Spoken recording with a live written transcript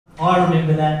I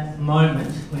remember that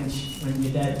moment when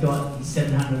your dad got his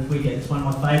 700th wicket. It's one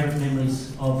of my favourite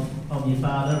memories of your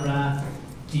father.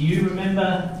 Do you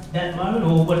remember that moment,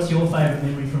 or what's your favourite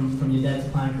memory from your dad's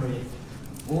playing career?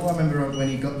 Well, I remember when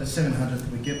he got the 700th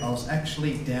wicket, I was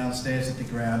actually downstairs at the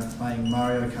ground playing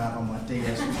Mario Kart on my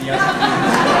DS with the other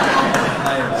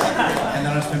players. And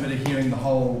then I just remember hearing the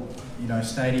whole,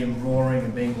 stadium roaring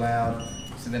and being loud.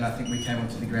 So then I think we came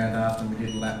onto the ground after and we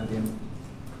did a lap with him.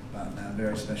 But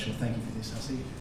very special. Thank you for this, Hussey.